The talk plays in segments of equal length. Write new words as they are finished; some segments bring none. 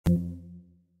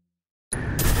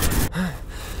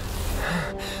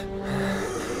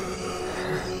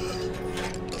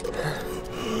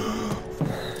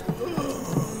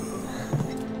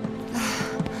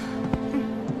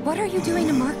are you doing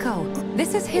to Marco?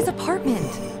 This is his apartment.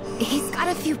 He's got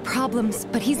a few problems,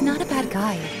 but he's not a bad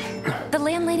guy. The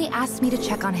landlady asked me to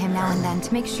check on him now and then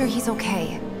to make sure he's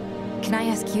okay. Can I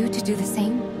ask you to do the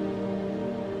same?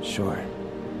 Sure.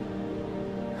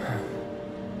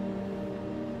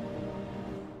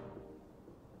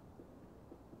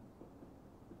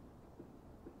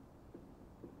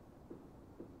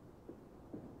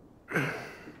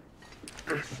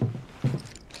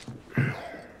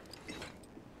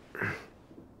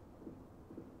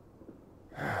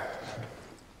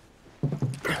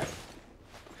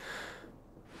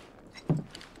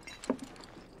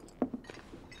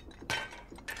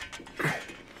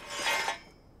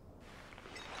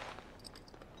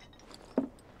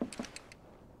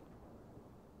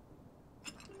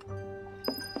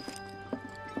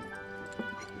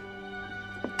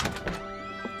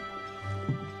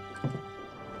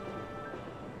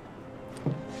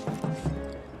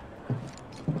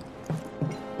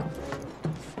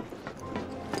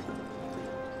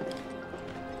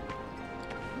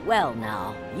 Well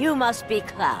now, you must be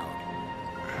Cloud.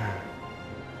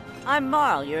 I'm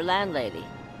Marl, your landlady.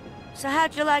 So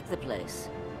how'd you like the place?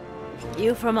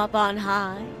 You from up on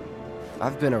high?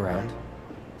 I've been around.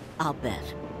 I'll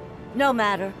bet. No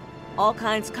matter. All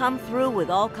kinds come through with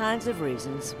all kinds of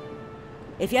reasons.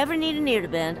 If you ever need an ear to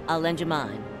bend, I'll lend you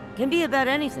mine. Can be about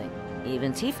anything,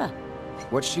 even Tifa.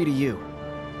 What's she to you?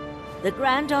 The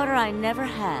granddaughter I never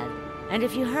had. And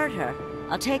if you hurt her,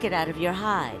 I'll take it out of your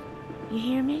hide. You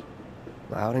hear me?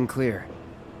 Loud and clear.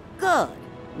 Good.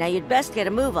 Now you'd best get a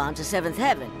move on to 7th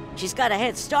Heaven. She's got a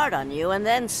head start on you and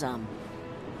then some.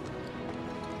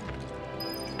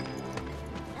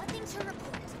 Nothing to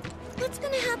report. What's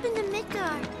gonna happen to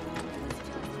Midgar?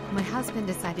 My husband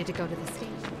decided to go to the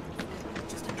station.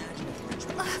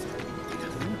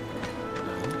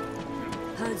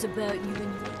 How's about you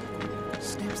and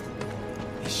Snips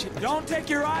the shit. Don't take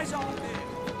your eyes off it!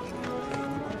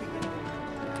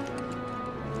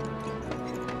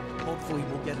 Hopefully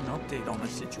we'll get an update on the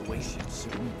situation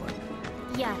soon, but...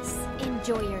 Yes,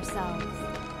 enjoy yourselves.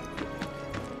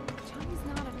 Johnny's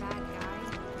not a bad guy.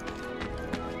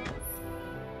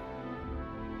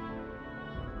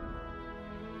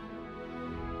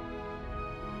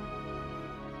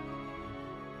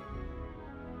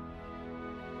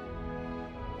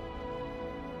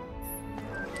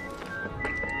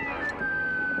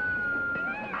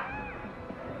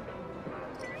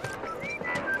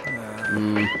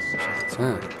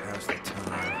 Pass the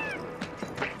time.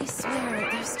 I swear,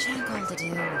 there's Jackal to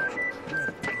do.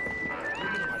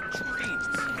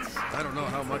 I don't know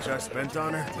how much I spent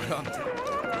on her,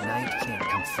 but Night can't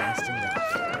come fast enough.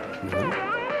 No?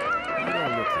 you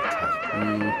don't look the type.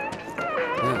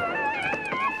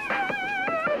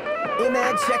 Hey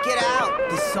man, check it out.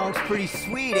 This song's pretty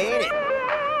sweet, ain't it?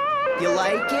 You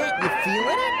like it? You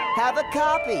feeling it? Have a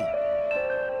copy.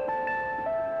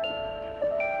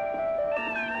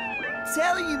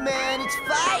 Telling you, man, it's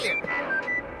fire.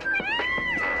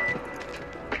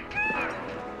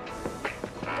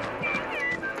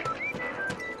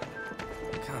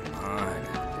 Come on.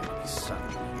 Give me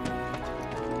something.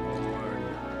 Or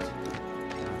not.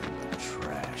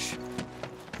 Trash.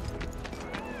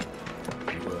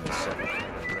 You,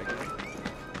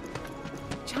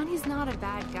 Johnny's not a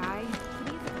bad guy.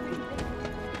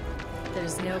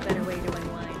 There's no better way to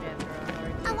unwind after a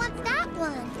hard I want that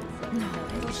one. No,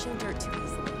 it'll show dirt too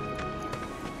easily.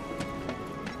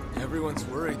 Everyone's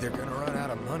worried they're gonna run out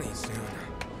of money soon.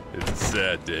 It's a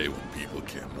sad day when people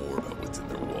care more about what's in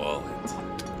their wallet.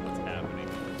 What's happening?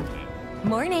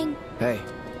 Morning. Hey.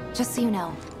 Just so you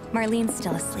know, Marlene's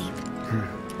still asleep.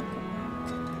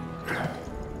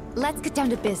 Let's get down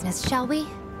to business, shall we?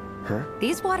 Huh?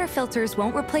 These water filters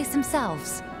won't replace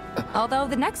themselves. Although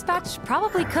the next batch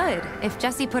probably could, if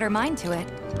Jessie put her mind to it.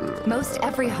 Most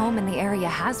every home in the area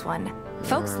has one.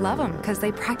 Folks love them because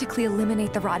they practically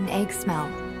eliminate the rotten egg smell.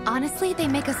 Honestly, they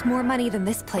make us more money than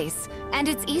this place. And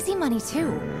it's easy money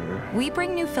too. We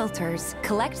bring new filters,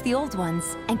 collect the old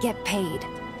ones, and get paid.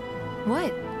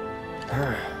 What?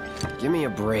 Give me a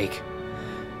break.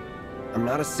 I'm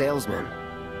not a salesman.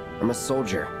 I'm a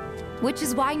soldier. Which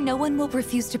is why no one will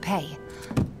refuse to pay.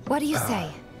 What do you say?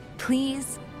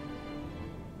 Please?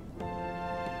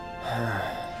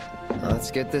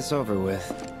 Let's get this over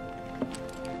with.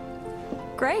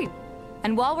 Great.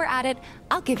 And while we're at it,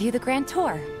 I'll give you the grand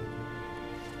tour.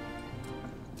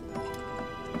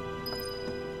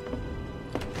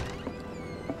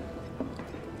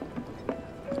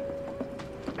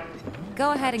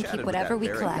 Go ahead and keep whatever we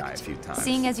collect.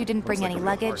 Seeing as you didn't bring any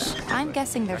luggage, I'm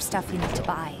guessing there's stuff you need to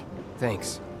buy.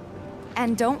 Thanks.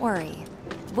 And don't worry,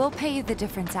 We'll pay you the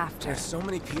difference after. There's so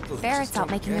many people. who Barrett's just out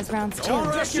don't making get his it. rounds too.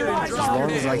 As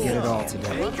long as I get it all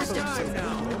today.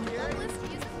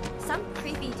 Some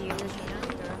creepy dude.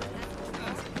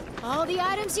 All the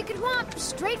items you could want,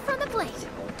 straight from the plate.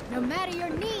 No matter your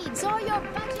needs or your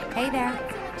budget. Hey there.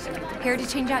 Here to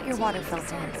change out your water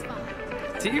filter.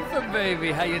 Tifa,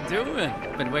 baby, how you doing?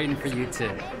 Been waiting for you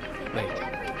too. Wait,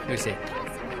 who's he?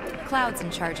 Cloud's in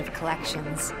charge of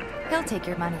collections. He'll take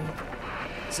your money.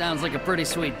 Sounds like a pretty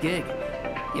sweet gig.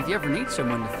 If you ever need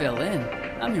someone to fill in,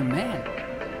 I'm your man.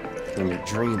 In your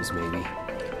dreams, maybe.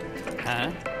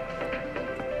 Huh?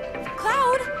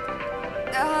 Cloud!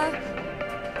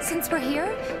 Since we're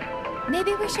here,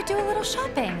 maybe we should do a little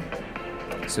shopping.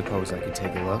 Suppose I could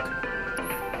take a look.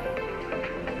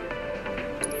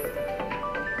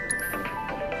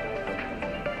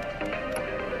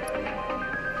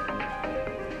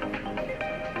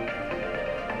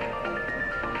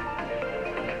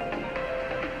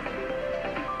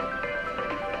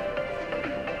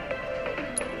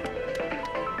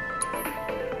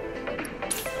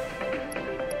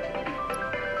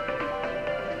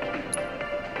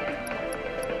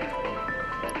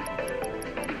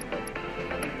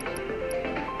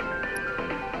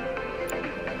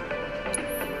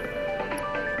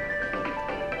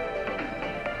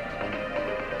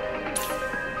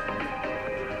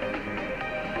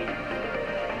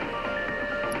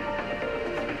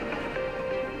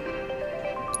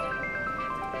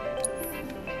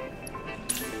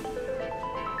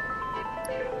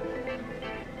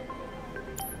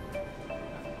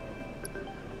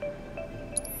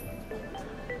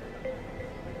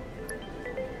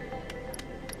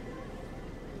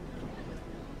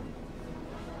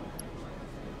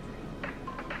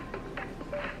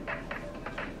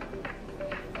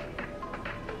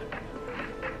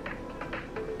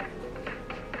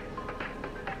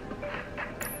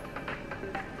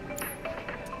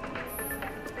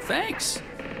 Thanks.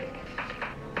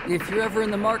 If you're ever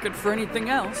in the market for anything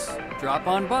else, drop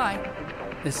on by.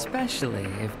 Especially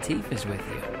if Tifa's with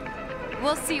you.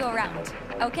 We'll see you around,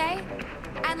 okay?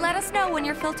 And let us know when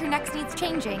your filter next needs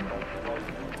changing.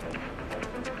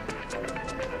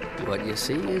 What you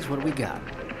see is what we got.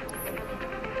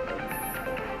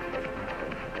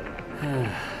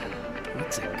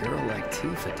 What's a girl like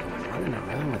Tifa doing running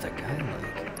around with a guy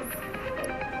like...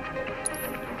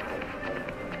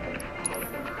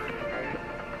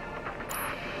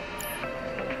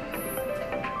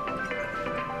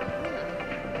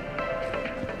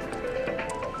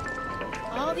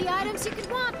 All the items you could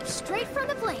want, straight from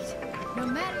the plate. No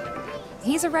matter your needs.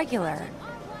 He's a regular.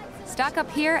 Stock up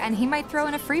here and he might throw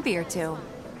in a freebie or two.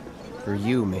 For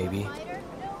you, maybe.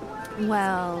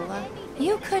 Well,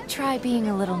 you could try being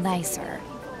a little nicer.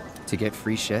 To get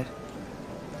free shit?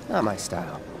 Not my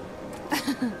style.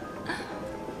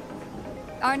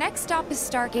 Our next stop is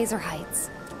Stargazer Heights.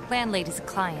 Landlady's a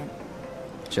client.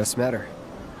 Just met her.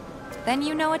 Then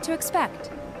you know what to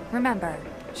expect. Remember,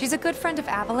 she's a good friend of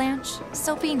Avalanche,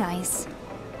 so be nice.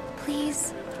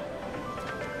 Please?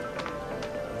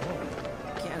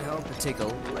 Can't help but take a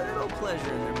little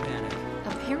pleasure in their panic.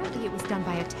 Apparently it was done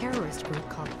by a terrorist group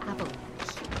called Avalanche.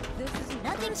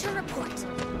 Nothing to report.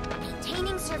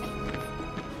 Maintaining surveillance.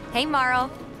 Hey, Marl.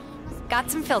 Got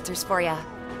some filters for ya.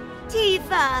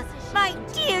 Tifa, my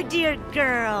dear, dear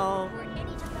girl.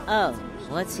 Oh,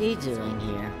 what's he doing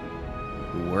here?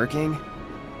 Working?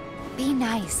 Be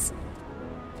nice.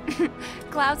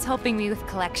 Cloud's helping me with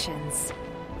collections.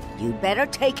 You better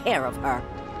take care of her.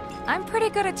 I'm pretty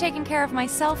good at taking care of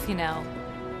myself, you know.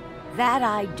 That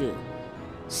I do.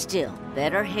 Still,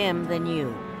 better him than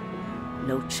you.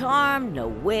 No charm, no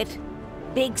wit.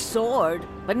 Big sword,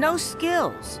 but no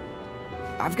skills.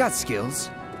 I've got skills.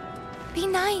 Be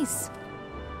nice.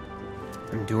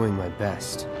 I'm doing my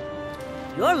best.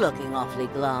 You're looking awfully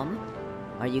glum.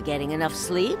 Are you getting enough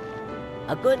sleep?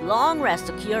 A good long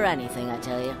rest will cure anything, I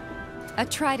tell you. A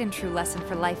tried and true lesson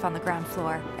for life on the ground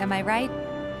floor, am I right?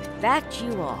 That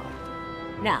you are.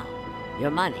 Now,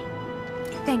 your money.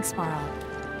 Thanks, Marl.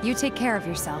 You take care of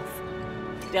yourself.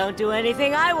 Don't do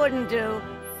anything I wouldn't do.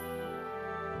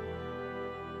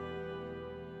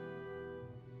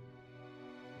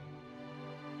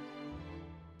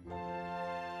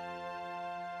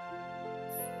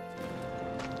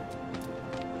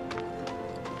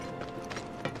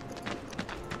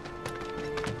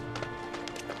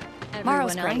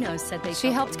 Marl's Everyone I great. know said they She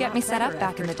felt helped a get lot me set up better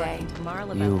back in the after day. talking to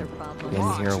Marl about You their problems.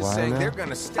 been here a while saying now? they're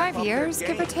gonna step 5 up years, their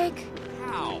give or game. take.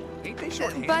 How? Ain't they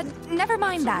short-handed? But never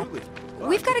mind that.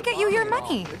 We've got to get you your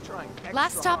money.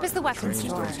 Last stop is the weapons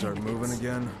Trains store. don't start moving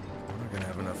again. We're not gonna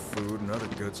have enough food and other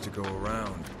goods to go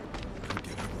around. Could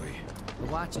get ugly. The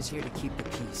watch is here to keep the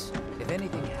peace. If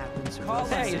anything happens, Call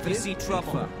us if you see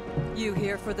trouble. You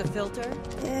here for the filter?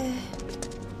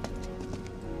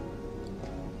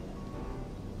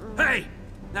 Hey!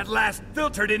 That last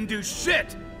filter didn't do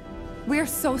shit! We're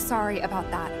so sorry about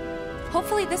that.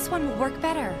 Hopefully this one will work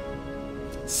better.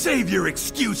 Save your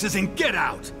excuses and get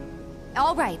out!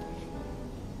 All right.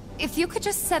 If you could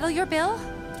just settle your bill,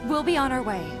 we'll be on our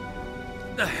way.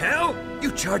 The hell?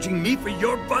 You charging me for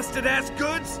your busted-ass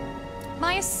goods?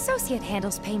 My associate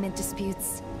handles payment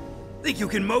disputes. Think you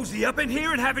can mosey up in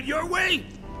here and have it your way?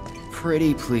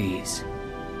 Pretty please.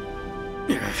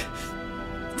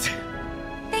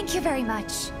 Thank you very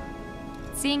much.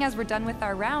 Seeing as we're done with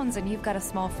our rounds and you've got a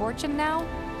small fortune now,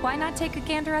 why not take a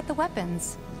gander at the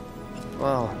weapons?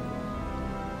 Well,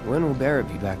 when will Barrett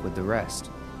be back with the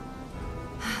rest?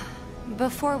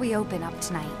 Before we open up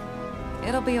tonight.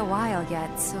 It'll be a while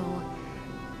yet, so...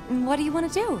 what do you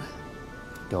want to do?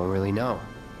 Don't really know.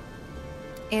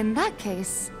 In that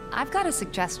case, I've got a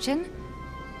suggestion.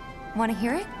 Want to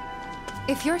hear it?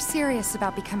 If you're serious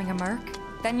about becoming a merc,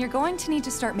 then you're going to need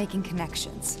to start making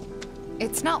connections.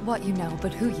 It's not what you know,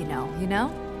 but who you know, you know?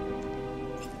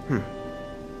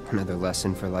 Another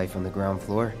lesson for life on the ground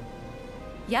floor?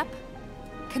 Yep.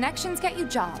 Connections get you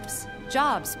jobs.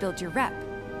 Jobs build your rep.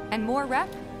 And more rep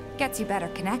gets you better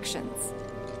connections.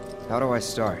 How do I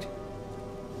start?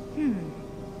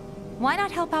 Why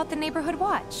not help out the neighborhood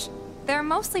watch? They're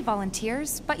mostly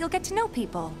volunteers, but you'll get to know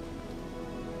people.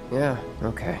 Yeah,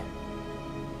 okay.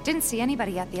 Didn't see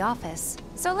anybody at the office,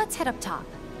 so let's head up top.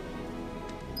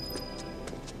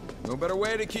 No better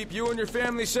way to keep you and your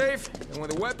family safe than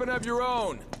with a weapon of your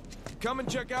own. Come and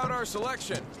check out our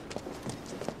selection.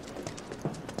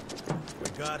 We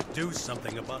gotta do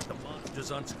something about the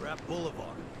monsters on Scrap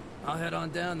Boulevard. I'll head on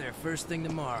down there first thing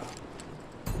tomorrow.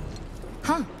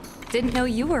 Huh. Didn't know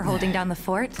you were holding down the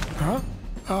fort. Huh?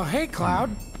 Oh, hey,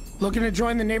 Cloud. Looking to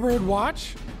join the neighborhood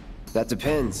watch? That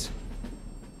depends.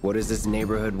 What does this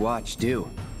neighborhood watch do?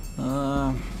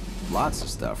 Lots of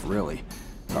stuff, really.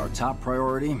 Our top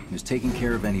priority is taking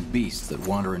care of any beasts that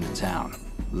wander into town.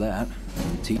 That,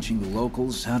 and teaching the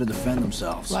locals how to defend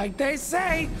themselves. Like they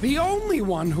say, the only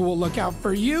one who will look out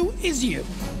for you is you.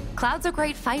 Cloud's a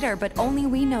great fighter, but only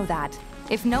we know that.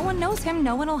 If no one knows him,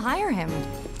 no one will hire him.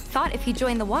 Thought if he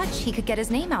joined the watch, he could get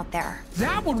his name out there.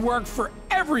 That would work for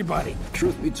everybody.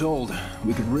 Truth be told,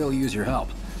 we could really use your help.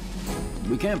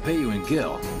 We can't pay you in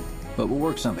gil, but we'll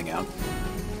work something out.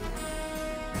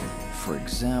 For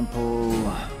example...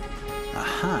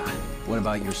 Aha! What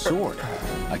about your sword?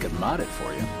 I could mod it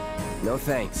for you. No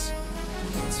thanks.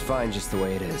 It's fine just the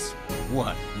way it is.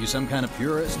 What, you some kind of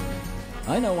purist?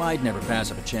 I know I'd never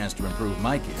pass up a chance to improve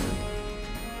my gear.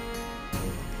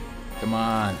 Come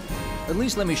on. At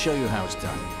least let me show you how it's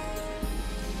done.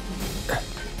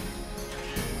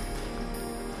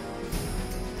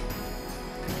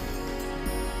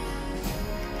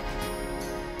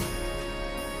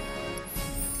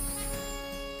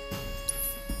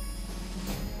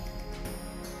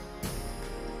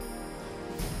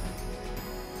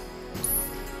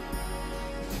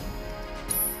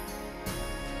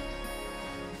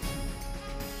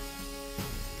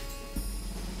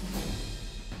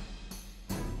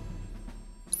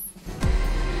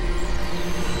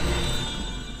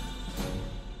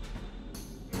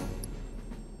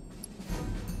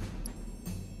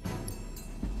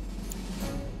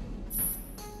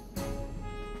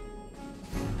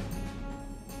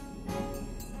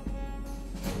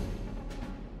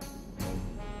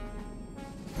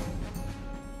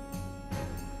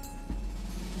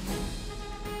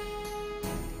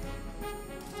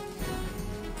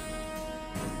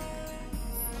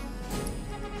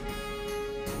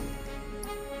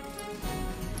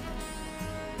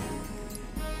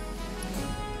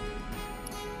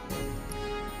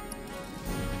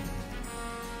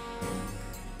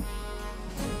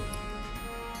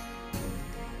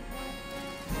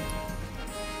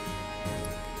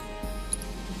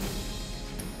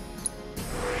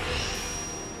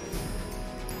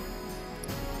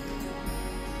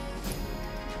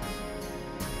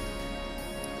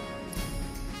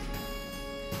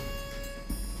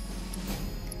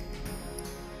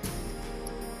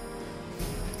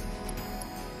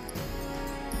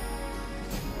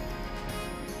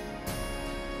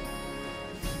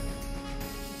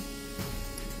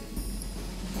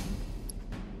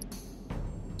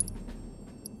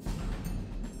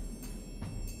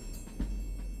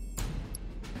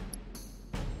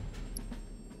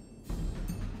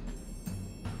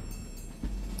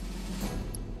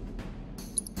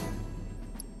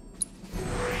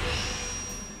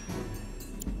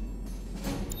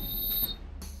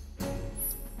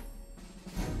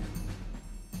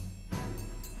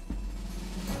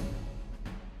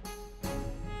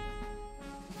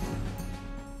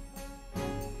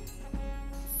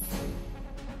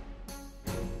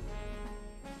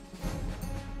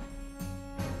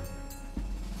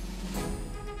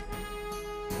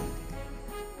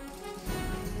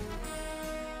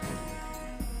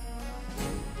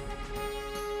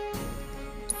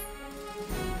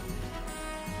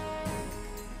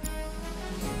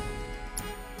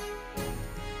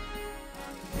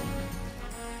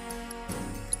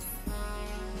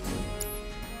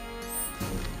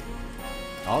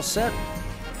 All set?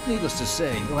 Needless to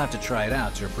say, you'll have to try it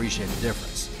out to appreciate the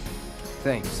difference.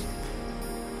 Thanks.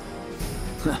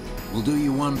 We'll do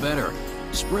you one better.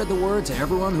 Spread the word to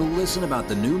everyone who'll listen about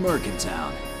the new merc in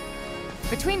town.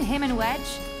 Between him and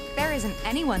Wedge, there isn't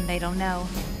anyone they don't know.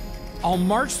 I'll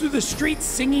march through the streets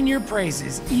singing your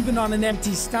praises, even on an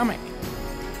empty stomach.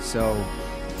 So,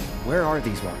 where are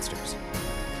these monsters?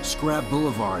 Scrap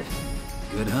Boulevard.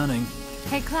 Good hunting.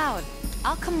 Hey, Cloud,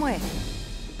 I'll come with.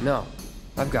 No,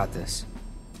 I've got this.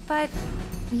 But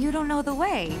you don't know the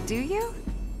way, do you?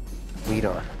 Lead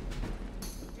on.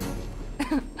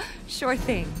 Sure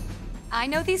thing. I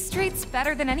know these streets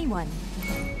better than anyone.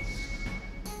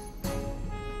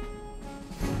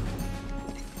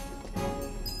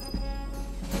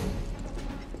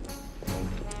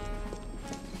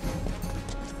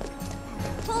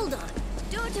 Hold on.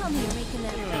 Don't tell me you're making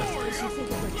that face because you think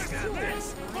it looks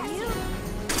serious, are you?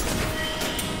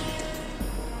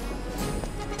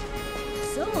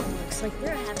 Someone looks like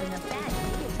they're having a bad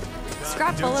day.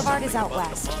 Scrap Boulevard is out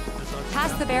west.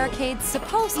 Past the barricades,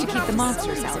 supposed to keep the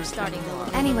monsters out.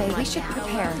 Anyway, we should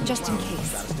prepare, just in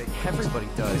case. Everybody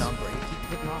does.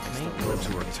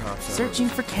 Searching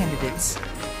for candidates.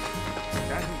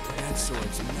 That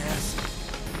sword's massive.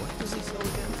 What does he sell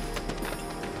again?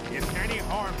 If any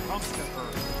harm comes to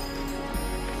her.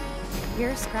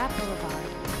 Here's Scrap Boulevard.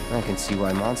 I can see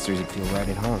why monsters would feel right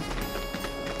at home.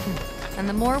 And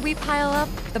the more we pile up,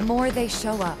 the more they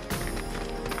show up.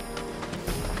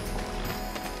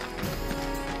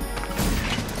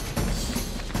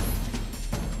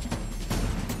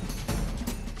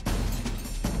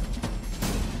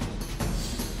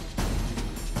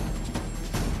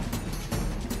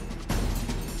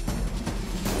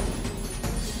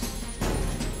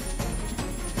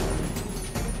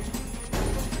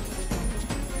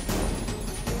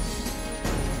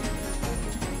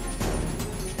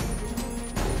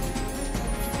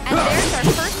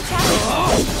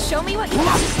 Show me what you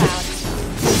got, Cloud.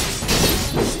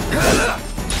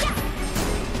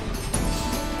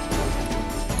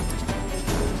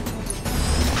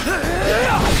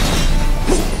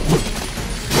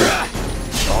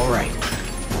 All right.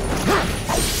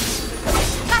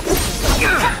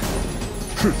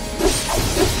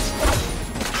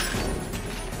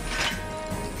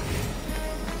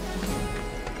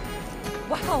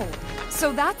 Wow,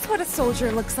 so that's what a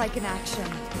soldier looks like in action.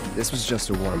 This was just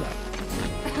a warm-up.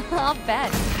 I'll bet.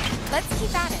 Let's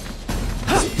keep at it.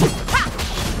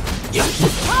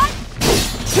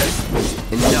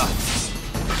 Enough.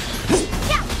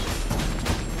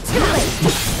 Too late.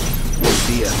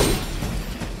 See ya.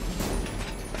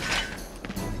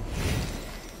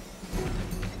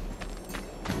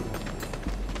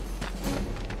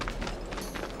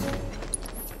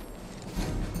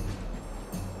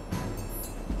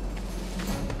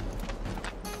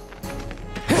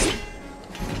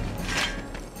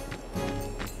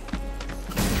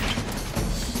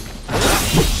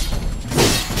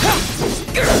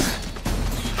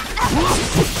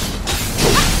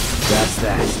 That's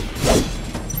that.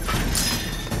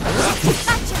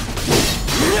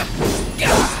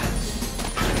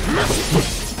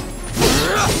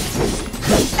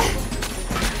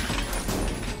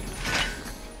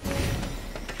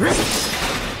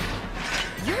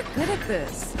 You're good at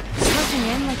this. Charging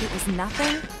in like it was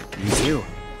nothing. You do.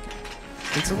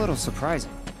 It's a little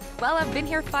surprising. Well, I've been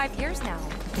here 5 years now.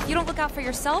 If you don't look out for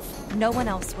yourself, no one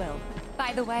else will.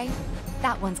 By the way,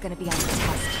 that one's gonna be on the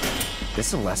test.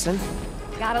 This a lesson?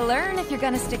 Gotta learn if you're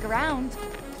gonna stick around.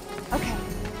 Okay,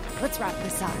 let's wrap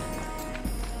this up.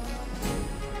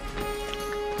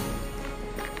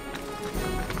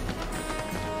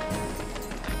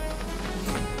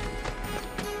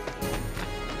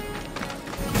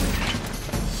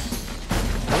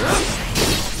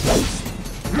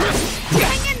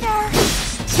 Hang in there!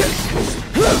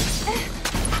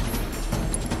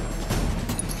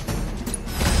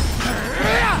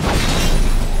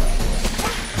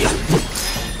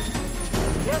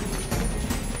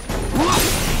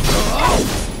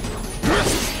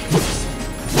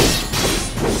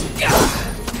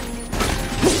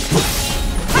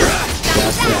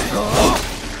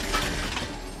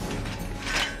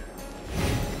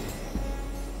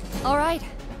 All right,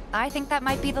 I think that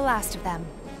might be the last of them.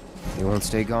 They won't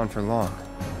stay gone for long.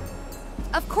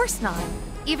 Of course not.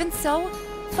 Even so,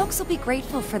 folks will be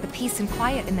grateful for the peace and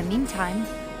quiet in the meantime.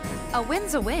 A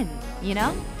win's a win, you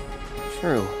know?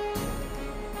 True.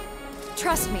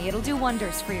 Trust me, it'll do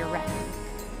wonders for your rep.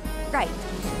 Right,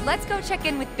 let's go check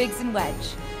in with Biggs and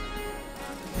Wedge.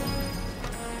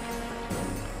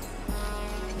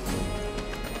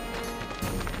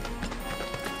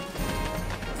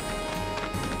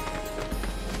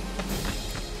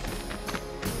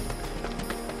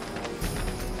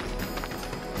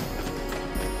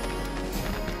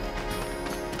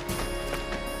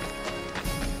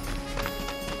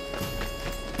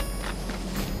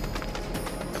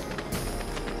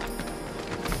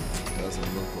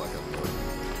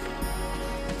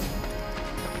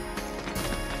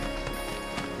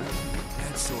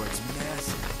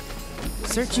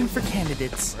 Searching for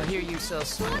candidates. I hear you sell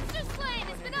swords. Monster Slaying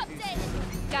has been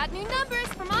updated. Got new numbers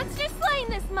for Monster Slaying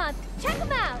this month. Check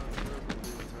them out.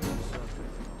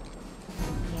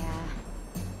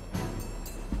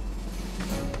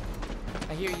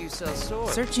 I hear you sell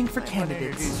swords. Searching for Might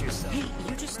candidates. wanna introduce yourself. Hey,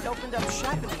 you just opened up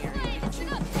shop in here.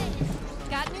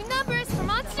 Got new numbers for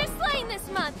Monster Slaying this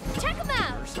month. Check them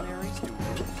out.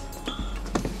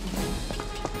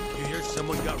 You hear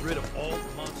someone got rid of all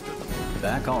the monsters?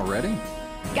 Back already?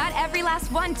 Got every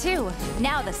last one, too.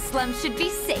 Now the slum should be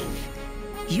safe.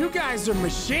 You guys are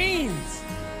machines!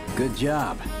 Good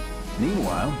job.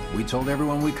 Meanwhile, we told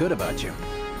everyone we could about you.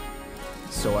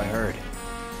 So I heard.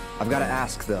 I've got to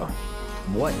ask, though.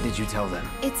 What did you tell them?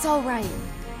 It's all right.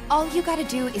 All you gotta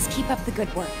do is keep up the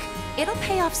good work. It'll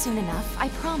pay off soon enough, I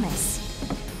promise.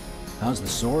 How's the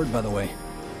sword, by the way?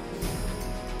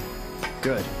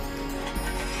 Good.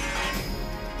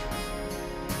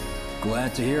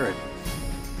 Glad to hear it.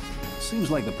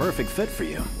 Seems like the perfect fit for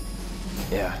you.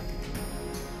 Yeah.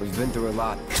 We've been through a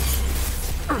lot.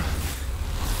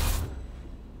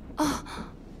 Oh.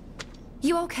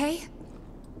 You okay?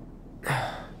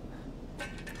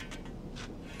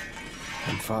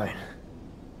 I'm fine.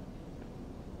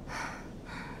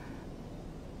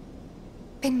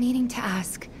 Been meaning to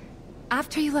ask.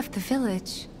 After you left the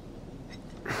village...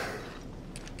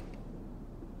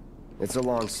 It's a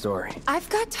long story. I've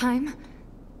got time.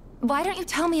 Why don't you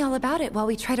tell me all about it while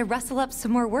we try to rustle up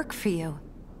some more work for you?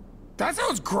 That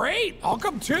sounds great! I'll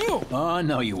come too! Oh,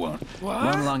 no you won't. What?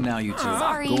 Run along now, you two.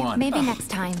 Sorry, Go on. maybe next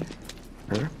time.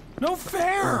 Huh? No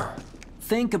fair!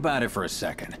 Think about it for a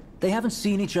second. They haven't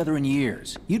seen each other in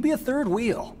years. You'd be a third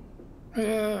wheel.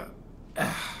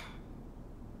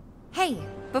 Hey,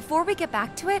 before we get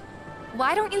back to it,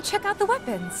 why don't you check out the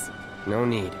weapons? No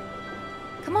need.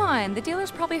 Come on, the dealer's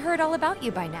probably heard all about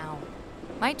you by now.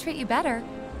 Might treat you better.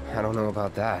 I don't know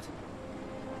about that.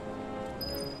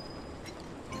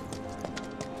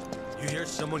 You hear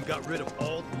someone got rid of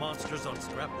all the monsters on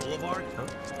Scrap Boulevard? Huh?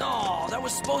 Oh, that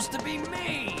was supposed to be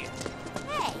me!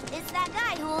 Hey, it's that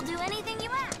guy who will do anything you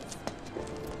ask.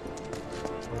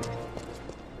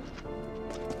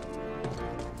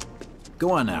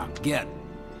 Go on now, get.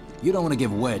 You don't want to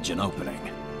give Wedge an opening.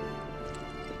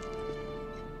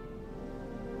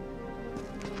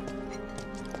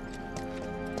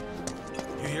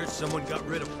 You hear someone got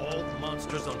rid of all the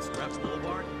monsters on Scrap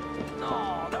Boulevard?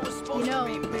 No, that was supposed You know,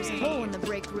 to be me. there's a hole in the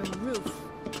break room roof.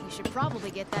 We should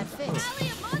probably get that fixed. Alley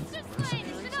of Monster Slaying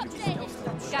has been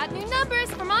updated. Got new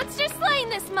numbers for Monster Slaying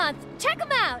this month. Check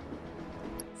them out.